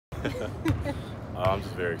I'm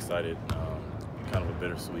just very excited. Kind of a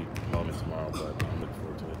bittersweet moment tomorrow, but I'm looking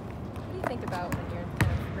forward to it. What do you think about when you're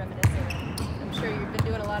kind of reminiscing? I'm sure you've been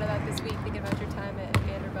doing a lot of that this week, thinking about your time at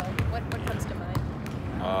Vanderbilt. What comes to mind?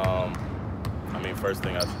 I mean, first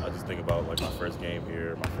thing I just think about like my first game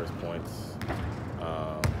here, my first points,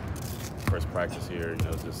 first practice here. You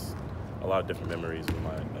know, just a lot of different memories with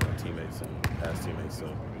my teammates and past teammates.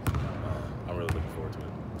 So I'm really looking forward to it.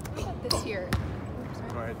 How about this year?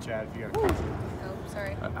 Go ahead, Chad, if you got a question. Oh,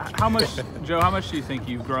 sorry. How much, Joe? How much do you think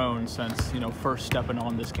you've grown since first stepping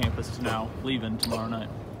on this campus to now leaving tomorrow night?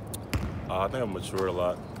 I think I've matured a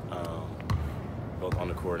lot, both on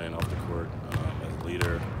the court and off the court, as a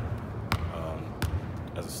leader,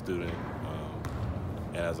 as a student,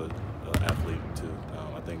 and as an athlete too.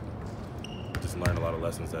 I think just learned a lot of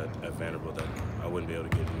lessons at Vanderbilt that I wouldn't be able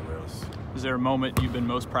to get anywhere else. Is there a moment you've been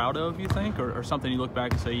most proud of, you think, or something you look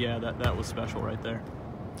back and say, yeah, that was special right there?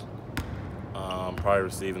 Probably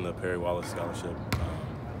receiving the Perry Wallace scholarship.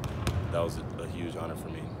 That was a huge honor for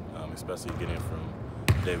me, especially getting it from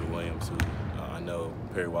David Williams, who I know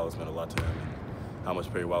Perry Wallace meant a lot to him, and how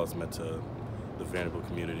much Perry Wallace meant to the Vanderbilt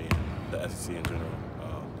community and the SEC in general.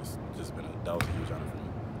 That was a huge honor for me.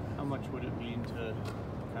 How much would it mean to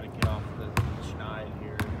kind of get off the schneid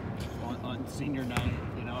here on senior night?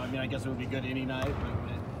 You know, I mean, I guess it would be good any night,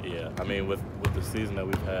 but yeah, I mean, with the season that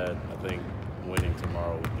we've had, I think winning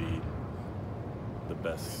tomorrow would be the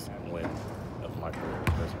best win of my career,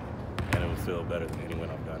 personally, and it would feel better than any win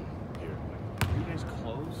I've gotten here. Are you guys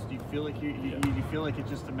close? Do you feel like you feel like it's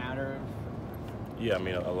just a matter of? Yeah, I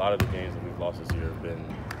mean, a lot of the games that we've lost this year have been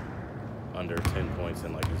under 10 points,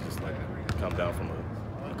 and like it's just like come down from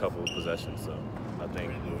a couple of possessions. So I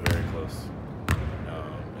think we're very close,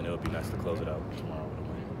 and it would be nice to close it out tomorrow with a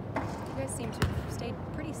win. You guys seem to have stayed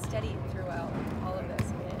pretty steady throughout all of this.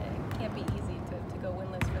 I mean, it can't be easy to go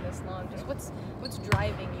winless for this long. Just what's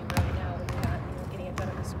driving you right now when you're not getting it done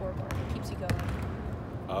on the scoreboard? What keeps you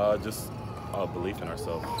going? Just belief in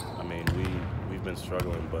ourselves. I mean, we've been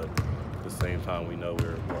struggling, but at the same time, we know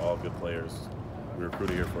we're all good players. We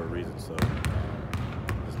recruited here for a reason, so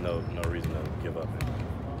there's no reason to give up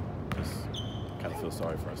and just kind of feel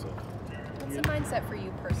sorry for ourselves. What's the mindset for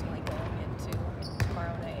you personally going into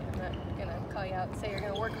tomorrow night? I'm not going to call you out and say you're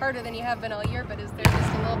going to work harder than you have been all year, but is there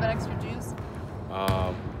just a little bit extra juice?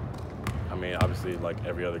 I mean, obviously, like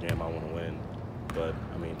every other game, I want to win, but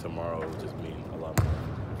I mean, tomorrow will just mean a lot more.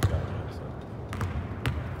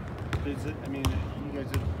 Is it? I mean,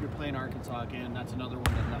 you're playing Arkansas again. That's another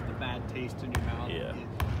one that left a bad taste in your mouth. Yeah.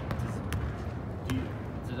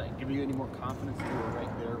 Does that give you any more confidence that you were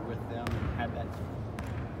right there with them and had that?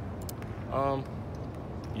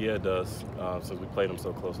 Yeah, it does. Since we played them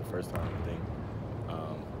so close the first time, I think,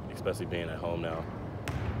 especially being at home now,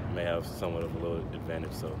 may have somewhat of a little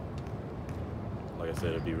advantage. So, like I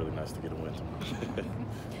said, it'd be really nice to get a win tomorrow. I can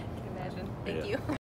imagine. Thank you.